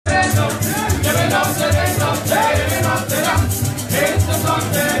Estos son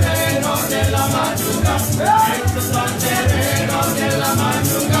terrenos de la madrugada. Estos son terrenos de la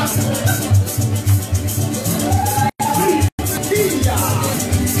madrugada.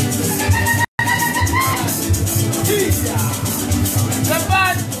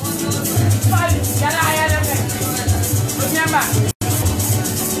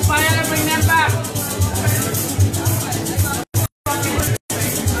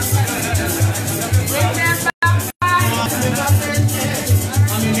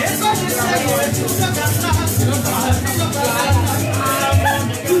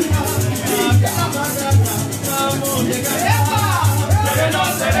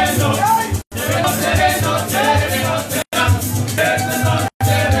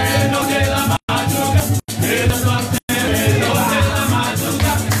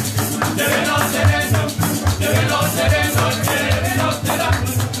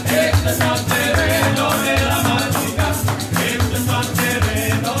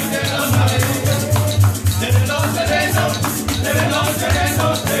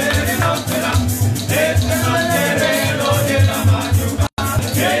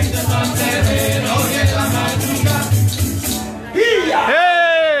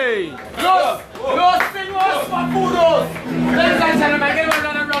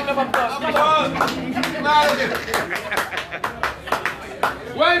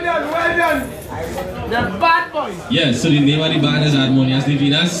 Yeah, so the name of the band is Harmonias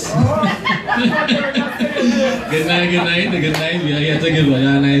Divinas. Good night. We are here to give you a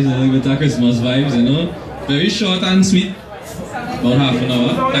nice little bit of Christmas vibes, you know. Very short and sweet. About half an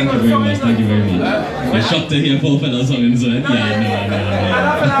hour. Thank you very much. We're shocked to hear Paul Fellows singing, so yeah, no.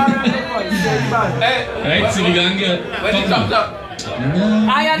 Right, so we can get talk.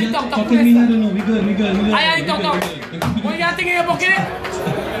 I had to talk. We good. I had to talk. What are you thinking about it?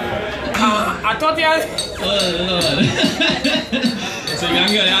 I thought you had... So you can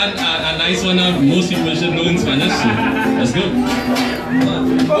get a nice one that most people should know in Spanish. So let's go.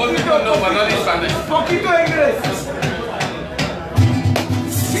 Most people know, but not in Spanish. Poquito English.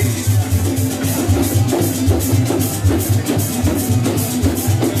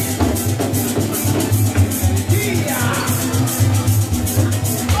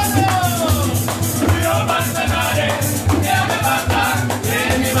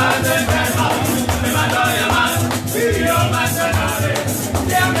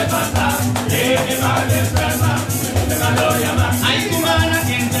 Ay, cubana,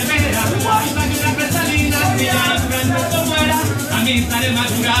 quien te verá, para que la pesadilla sea frente fuera, a mí estaré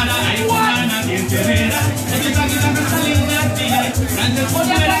madrugada. Ay, cubana, quien te verá, para que la pesadilla sea frente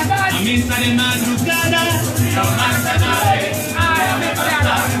fuera, a mí estaré madrugada. Yo manzanare, ay, me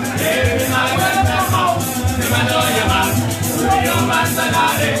pasa, me mando a llamar. Yo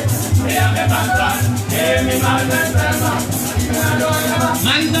manzanare, me pasa, mi madre enferma, me mando a llamar.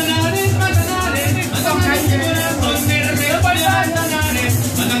 Manzanare,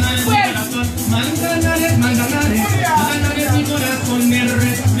 mi corazón, me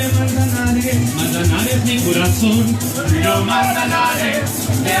recibe Manzanares, mi corazón, río Manzanares,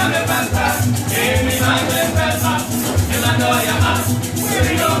 déjame pasar, que mi madre enferma, me mandó a llamar.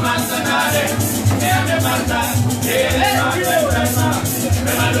 Río Manzanares, déjame pasar, que mi madre enferma,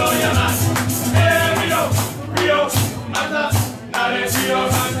 me mandó a llamar. Río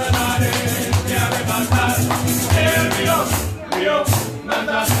Manzanares, déjame pasar,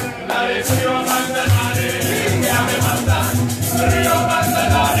 río Manzanares, déjame pasar, río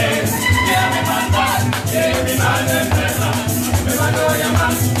Manzanares, déjame pasar, que mi madre enferma me mandó a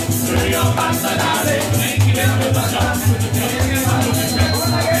llamar. Río Manzanares, déjame pasar,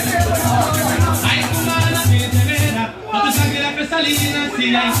 ay, cubana, que te verá, a tu sangre la cristalina, si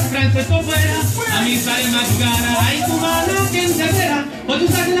hay Francisco fuera, a mi sal madrugada. Ay, cubana, que te verá, a tu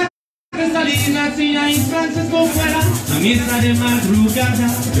sangre la cristalina, si hay Francisco fuera, a misa de madrugada.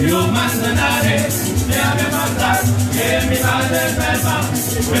 Río Manzanares, déjame pasar, que mi madre enferma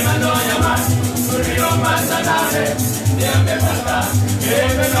me mandó a llamar. Río Manzanares, déjame pasar, que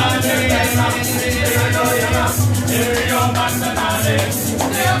mi madre enferma me mandó a llamar. Río Manzanares,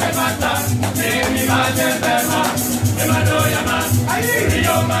 déjame pasar, que mi madre enferma me mandó a llamar.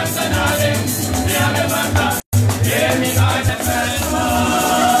 Río Manzanares, déjame pasar, que mi madre enferma.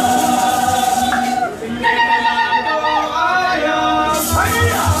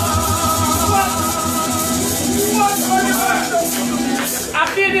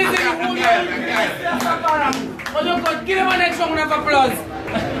 Give him an extra round of applause.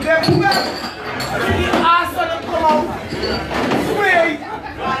 Ask her to come out. Wait.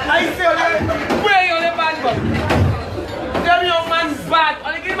 I say, where you the bad boy? Them young man's bad.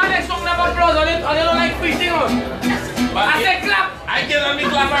 Only give him an extra good. I said clap. I can't me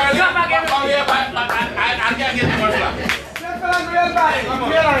clap early. Clap again. Oh, yeah, but I can't get more clap.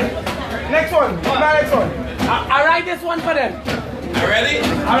 Next one. Next one. I write this one for them. You ready?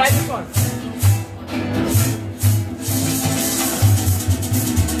 I write this one.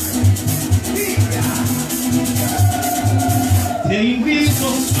 Te invito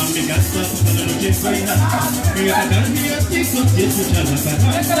a mi casa para la noche buena. Voy a sacar mi artículo y escuchar la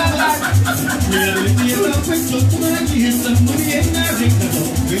parranda. Mira, mi tierra puesto, tú aquí estás muy bien arreglado.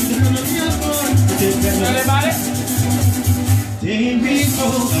 Vendrá mi amor, te espero. Te invito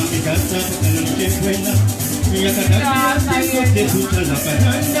a mi casa para la noche buena. Voy a sacar mi artículo y escuchar la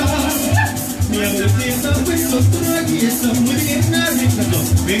parranda. Mira, mi tierra puesto, tú aquí estás muy bien arreglado.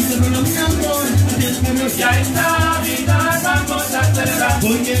 Vendrá mi amor, te espero. Ya es Navidad, vamos a celebrar.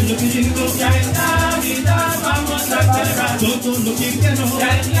 Oye lo que digo, Ya es Navidad, vamos a celebrar. todo lo que quiero.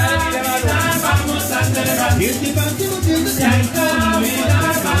 Ya es Navidad, vamos a celebrar. Este partido tiene Ya es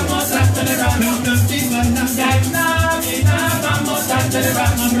Navidad, vamos a celebrar. cantante y bailando. Ya es Navidad, vamos a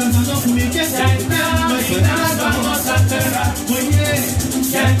celebrar. Abrazando con mi gente. Ya es Navidad, vamos a celebrar. Oye,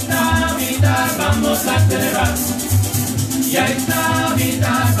 Ya es Navidad, vamos a celebrar. Ya es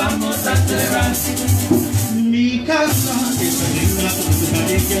Navidad, vamos a celebrar. mi casa está linda con tu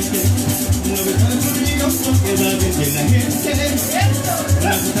caliente. No me sale conmigo porque da desde la gente.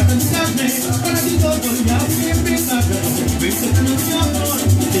 Para gusta cantarme, para ti todo ya siempre está claro. Vente con mi amor,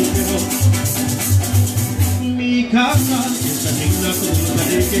 te quiero. Mi casa está linda con tu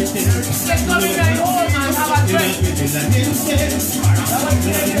caliente. No me sale conmigo porque da desde la gente.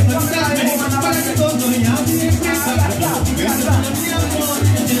 Para que todo ya siempre está claro. Vente con mi amor,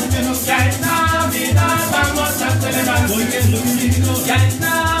 te quiero. Ya es Navidad, vamos a celebrar. Oye lo que digo, Ya es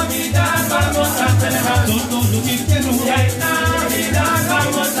Navidad, vamos a celebrar. todo lo que quiero. Ya es Navidad,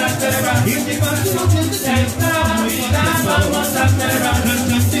 vamos a celebrar. Y este partido tiene Ya es Navidad, vamos a celebrar.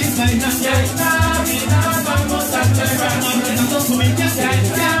 cantante y bailando. Ya es Navidad, vamos a celebrar. Abrazando con mi gente. Ya es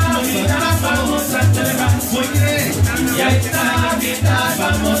Navidad, vamos a celebrar. Oye, Ya es Navidad,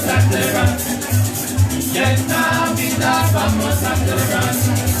 vamos a celebrar. Ya es Navidad, vamos a celebrar.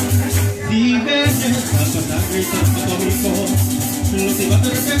 si vienes a pasar gritando conmigo, no te vas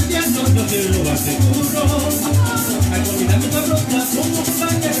arrepintiendo, yo te lo aseguro. Al combinar mi sabrosa como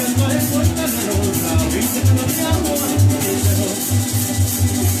compañera, no es puesta la rosa. Viste que no te amo, te quiero.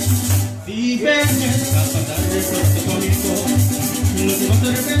 Si vienes a pasar gritando conmigo, no te vas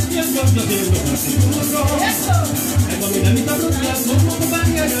arrepintiendo, yo te lo aseguro. Al combinar mi sabrosa como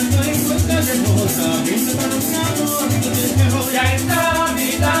compañera, no es puesta la rosa. Viste que no te amo, te quiero. Ya es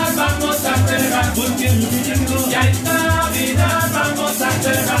Navidad, vamos a celebrar. Porque lo que tengo, Ya es Navidad, vamos a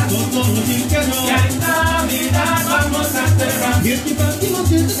celebrar. todo lo que quiero. Ya es Navidad, vamos a celebrar. Y este partido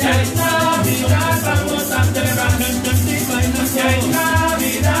tiene Ya es Navidad, vamos a celebrar. cantante y bailando. Ya es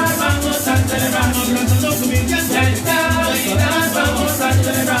Navidad, vamos a celebrar. Abrazando con mi gente. Ya es Navidad, vamos a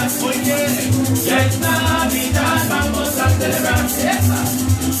celebrar. Oye, Ya es Navidad, vamos a celebrar.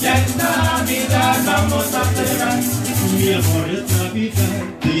 Ya es Navidad, vamos a celebrar. mi amor es Navidad.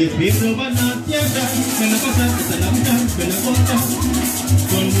 Y espíritu van a tierra. Me la pasas hasta la mitad, me la cortas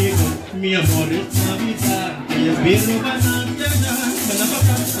conmigo. Mi amor es Navidad. Y espíritu van a tierra. Me la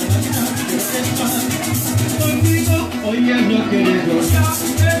pasas hasta la mitad, me la cortas conmigo. Oye, no querido. Ya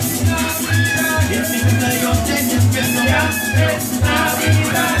es Navidad, Y mi casa yo te despierto. ya es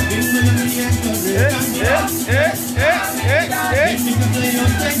Navidad. Y estoy abriendo el recanto. En mi casa yo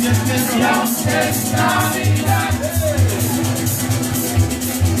te despierto. Ya es Navidad.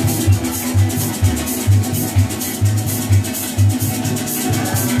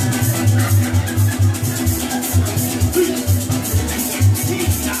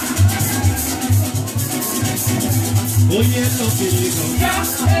 Oye, lo que digo. Ya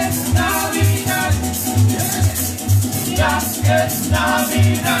es Navidad. Ya es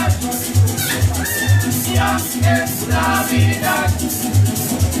Navidad. Ya es Navidad.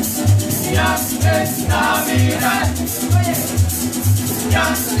 Ya es Navidad. Ya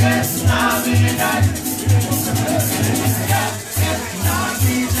es Navidad. Ya es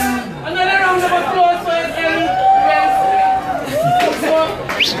Navidad. Another round of applause for Ellie.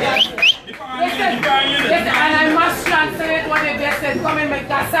 Listen, and I must translate what they just said. Come in my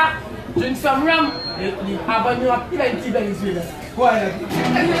casa, drink some rum. Have a new plenty bellies with us.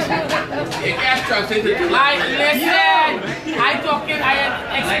 You can't translate it. Listen, I talking, I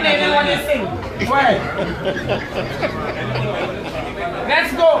explaining what they sing. Where?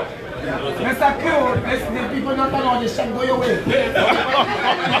 Let's go. Mr. Q, listen, the people not on this shit, go your way.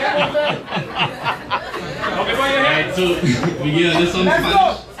 Alright, so we get this some Let's Spanish.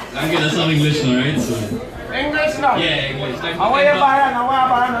 go. I'm getting some English now, right? So English now. Yeah, English. I want your baron, I want your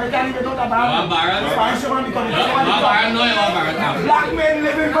baron. You can't even do that baron. I want baron. Spanish, you want to become I want baron, no, I want baron. Black men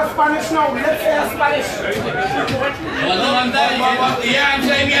living for Spanish now. Let's say Spanish. Yeah, I'm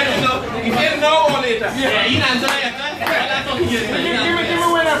saying yes, no. He said no or later. Yeah, he answered it. Give me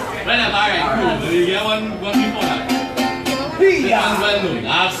winner. Well, alright, cool. You get one before that. Yeah. Well known.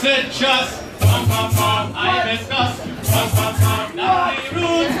 I've said trust. I discuss. Lovely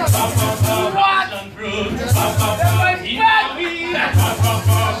roots. Passion fruit.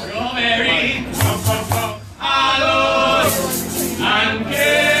 Strawberry. Aloe. And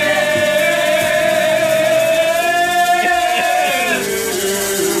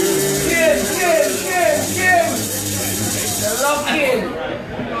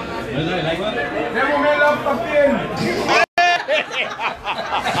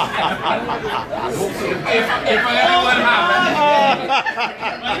If I ever want to happen.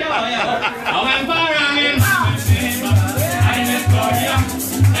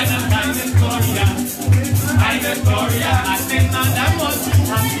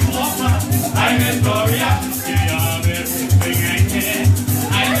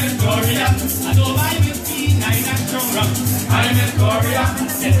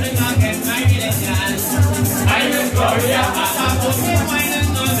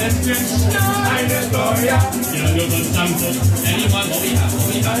 Anyone, what we have?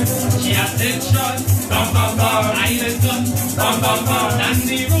 She has ten shots, island gun,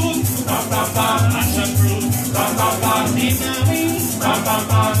 dandy root, passion fruit, dinami,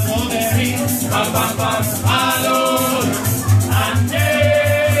 strawberry, aloe, and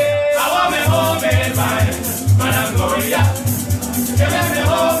I want me homemade wine, Madame Gloria. Give me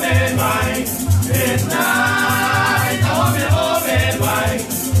homemade wine, it's night. I want me homemade wine,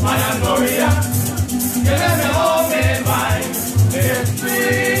 Madame Gloria. Give me homemade wine, it's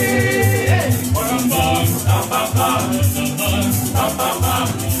sweet.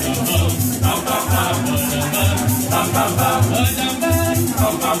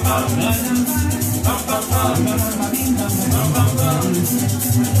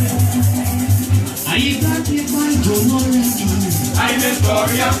 I got it by John already. I'm Miss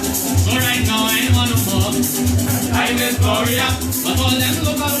Gloria. So right now I ain't want no more. I'm Miss Gloria. But all them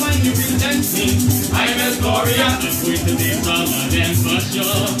local wine you present me. I'm Miss Gloria. I'm going to be some of them for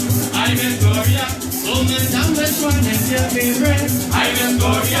sure. I'm Miss Gloria. So madam, which one is your favorite? I'm Miss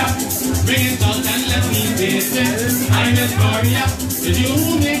Gloria. Bring it out and let me taste it. I'm Miss Gloria. If you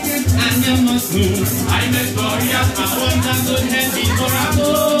make it and you must move. I'm Miss Gloria. I want a good head before I go.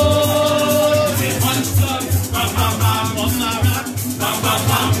 One slug, bam bam bam, one mara, bam bam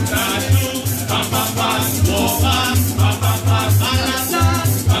bam, cashew, bam bam bam, guava, bam bam bam, banana,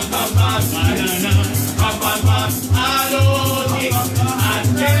 bam bam bam, banana, bam bam bam, aloe, and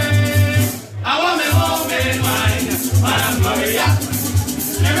cake. I want me homemade wine, Madame Gloria.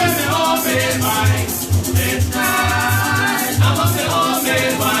 Give me homemade wine, it's nice. I want me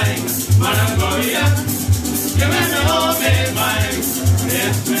homemade wine, Madame Gloria. Give me homemade wine,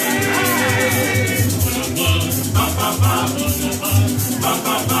 it's sweet.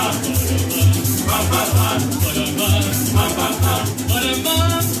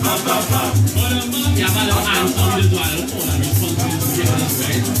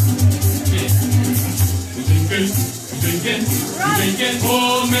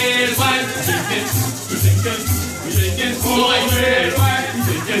 Homemade wine,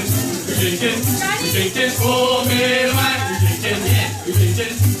 drinking homemade wine,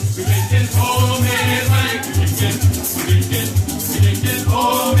 drinking homemade wine, drinking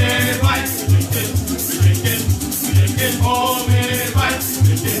homemade wine, drinking homemade wine,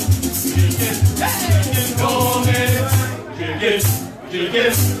 drinking homemade wine,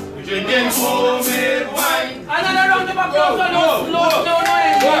 drinking homemade wine. Another round of applause for those slow.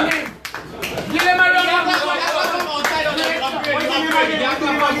 Give them a round of applause.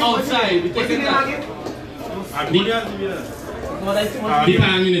 Outside, we take it out. The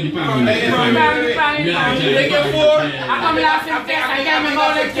pan.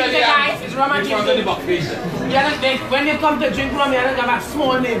 It's romantic. When they come to drink rum, they have a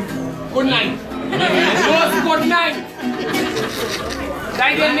small name. Good night. Rose Good Night.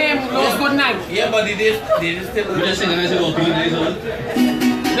 That's their name, Rose Good Night. Yeah, but they just still. We just sing and I say, oh, clean eyes on.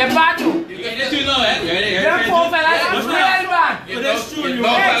 The battle. You know, eh? They're poor fellas. Real bad. That's true.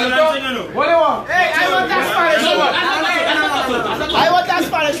 What do you want? Hey, I want that Spanish woman. I want that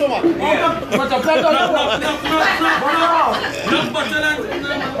Spanish woman. But the plate on the wall.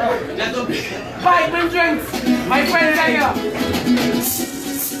 Five and drinks. My friends are here.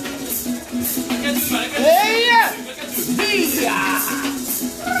 Hey, yeah.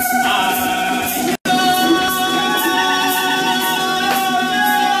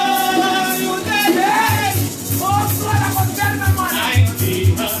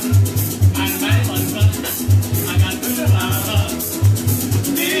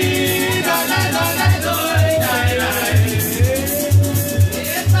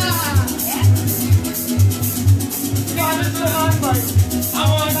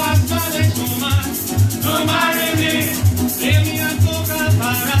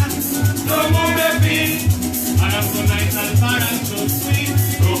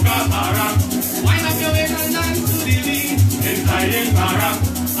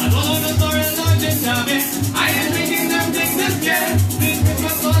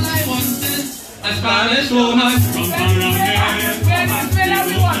 Spanish woman from Maracas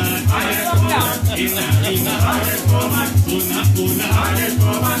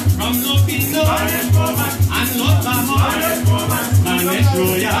from Lopino and Lopamo, Spanish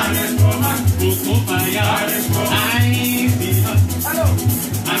Royal, Bucopaya, I feel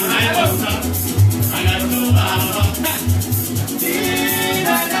and I was up, I got to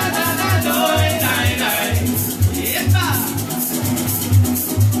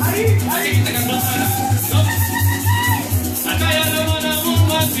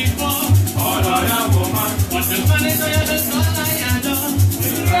but the Spanish are just all I adore.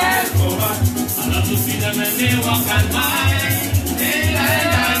 I love to see them when they walk and by. They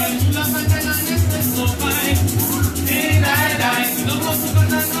die, you love my kind and it's so fine. They die, you don't want to cut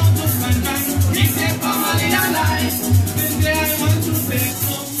and out to spend time. Keep them family alive. This day I want to take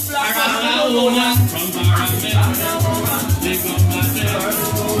some Baraka woman from Maracas. They come back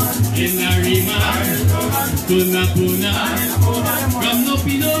in the Rima, Puna, from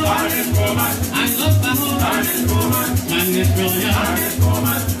Lopino and Lopamo, Spanish Royal,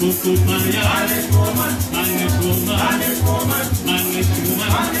 Cucupaya, Spanish woman, Spanish woman, Spanish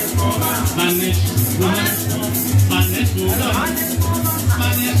woman, Spanish woman, Spanish woman,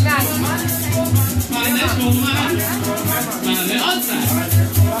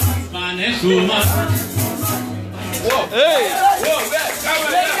 Spanish woman. Whoa. Hey! Whoa,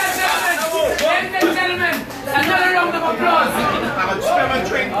 ladies and gentlemen, another round of applause.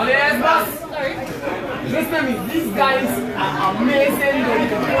 Oh, yes, boss. Listen to me, these guys are amazing.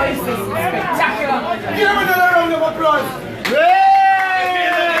 The voice is spectacular. Give them another round of applause. Very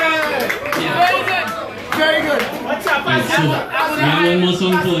good. Very good. What's up, one more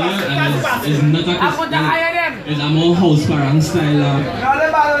song for you, and it's not a it's a more house parang style.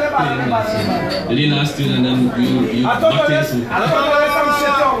 The last tune, and then you back to your suit. I thought there was some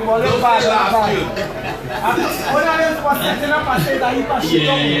shit on, but let's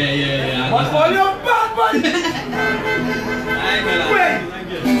Yeah. But all your bad boy. Wait.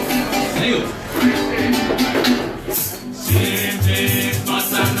 There you go.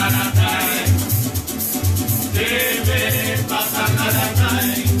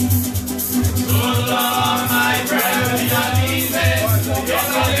 So long, my friend, we are leaving.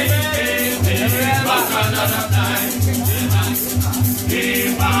 But another time.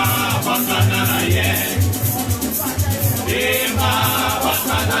 But another year. But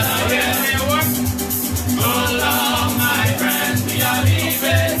another year. So long, my friend, we are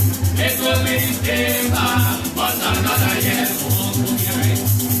leaving. It will be but another year.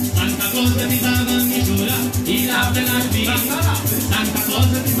 Santa Claus the Baba Nishola, he laughed and be. Santa Claus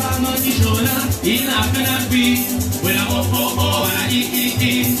the Baba Nishola, he laughed and be. When I oh and I he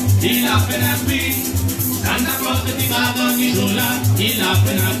laughed and be. Santa Claus the Baba Nishola, he laughed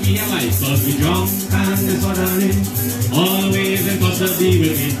and be. Why? Cause we drunk and disorderly, always in custody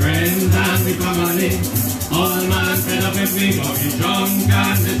with his friends and the family. All man fed up with me, but we drunk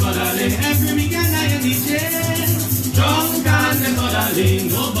and disorderly. Every weekend I am the drunk and disorderly,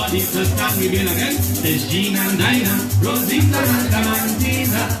 nobody can stand me again. There's Jean and Dinah, Rosita and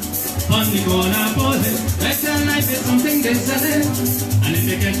Clementina, on the corner posing. Let their life is something they're selling, and if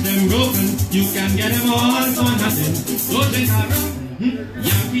you catch them broken, you can get them all for nothing. So drink a rum,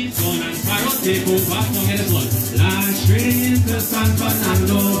 Yankees, Son and Sparrow, take over, don't get this one. Last train to San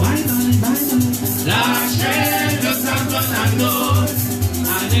Fernando, bye. Last train to San Fernando,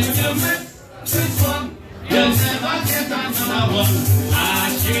 and if you miss this one, you'll never get another one.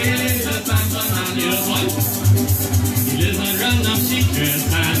 Last year, the Santa man you one. He doesn't run up secrets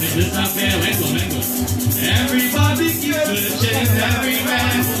and they disappear when go. Everybody keeps searching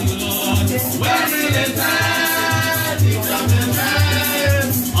everywhere for the Lord. When it is time, he's up the time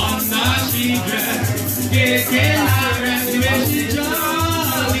on the secret. Kicking our resolution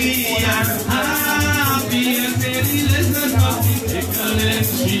jolly and happy and steady. Listen up,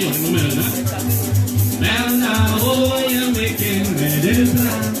 she on the middle. Well now, oh, you're making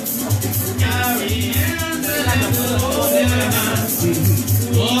medicine. Carry in the level of your hands.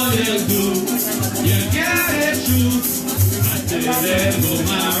 All you do, you get it true. I tell them, go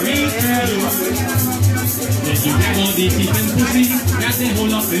marry you. Then you get all the teeth and pussy. Got the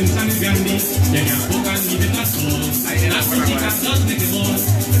whole up in San Gandhi. Then you poke and leave it at all. That's the chick that does make the ball.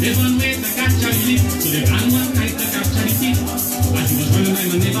 There's one way to catch a leaf. So they plan one night to capture the teeth. But he was running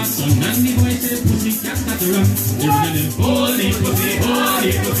like my neighbor's son, and the boy said, pussy cat got to run. They were running, holy pussy cat, ay,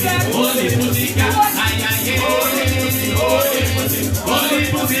 holy pussy cat, ay, holy pussy cat, holy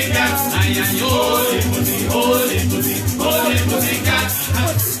pussy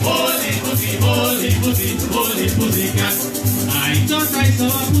cat. I thought I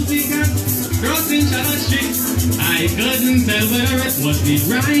saw a pussy cat cross I couldn't tell whether it was the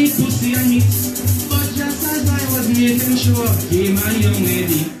right pussy I meet, but just as I was making sure, came a young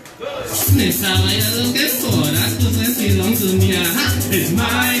lady. Miss, how are you looking for? That pussy belongs to me. It's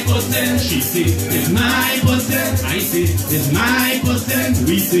my pussy, she say. It's my pussy, I say. It's my pussy,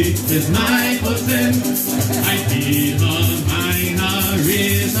 we say. It's my pussy. I feel her, mine her,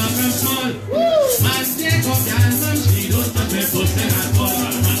 raise up her small. Man, take up your hands, she don't touch me pussy at all.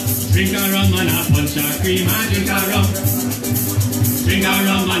 Drink a rum and a punch a cream, and drink a rum. Drink a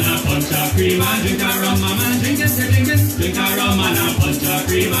rum and a punch a cream, and drink a rum, mama, drink it, drink it. Drink a rum and a punch a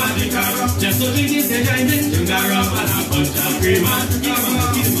cream, and drink a rum. Just so drink it, they drive it. Drink a rum and a punch a cream, and drink a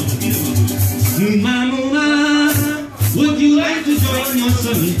rum. Mama, would you like to join your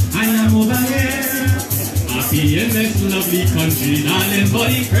son? I am over here. Happy in this lovely country, darling, for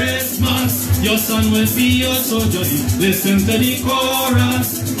the Christmas. Your son will be oh so jolly. Listen to the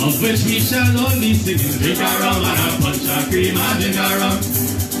chorus, of which we shall only sing. Drink a rum and a punch a cream, and drink a rum.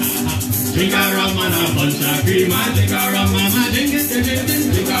 Drink a rum and a punch a cream, and drink a rum, mama, drink it, drink it.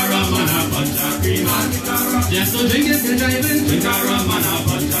 Drink a rum and a punch a cream, and drink a rum. Just so drink it, you're driving. Drink a rum and a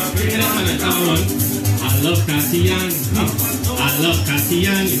punch a cream, and drink a rum. I love Katian. I love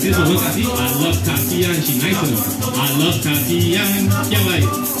Katian. Is this one Kati? I love Katian. She nice enough. I love Katian. Yeah, why?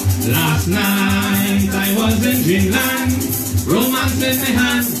 Last night I was in dreamland, romance in my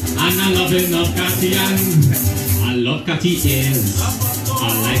hand, and I love enough Katian. I love Kati ears. I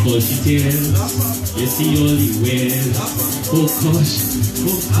like all she tells. You see all the ways. Oh gosh,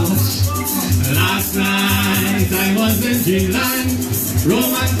 oh gosh. Last night I was in dreamland,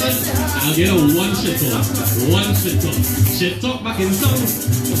 romance. I'll get a one shit talk. One shit talk. Shit talk back in town.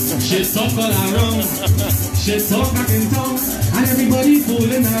 Shit talk all around. Shit talk back in town. And everybody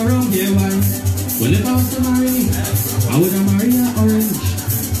fooling around here. Why? Well, if I was to marry, I would have married an orange.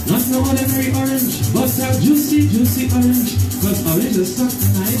 Not no ordinary orange, but a juicy, juicy orange. Cause orange is soft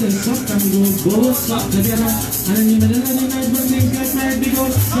and I just suck and go both suck together. And in the middle of the night when things get mad, we go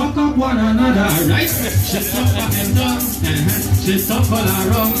suck up one another. Right? Shit talk back in town. Shit talk all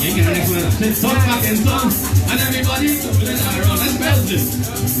around. You get the next one. Shit talk back in town. And everybody fooling around. Let's spell this.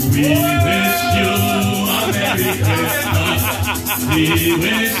 We wish you a Merry Christmas. We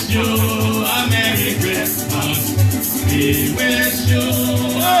wish you a Merry Christmas. We wish you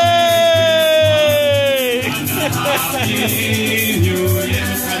and a Happy New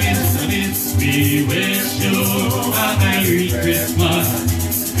Year. We wish you a Merry Christmas.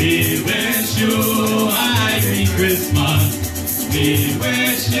 We wish you a Merry Christmas. We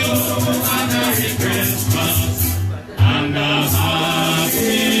wish you a Merry Christmas and a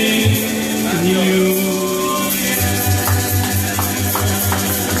Happy New Year.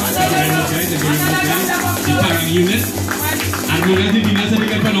 The parang unit. And we don't think that's how we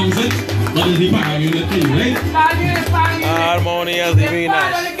can pronounce it, but it's the parang unit thing, right? Harmonious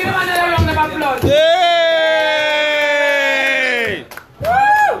divinas. Only get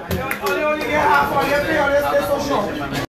half on your play, let's so short.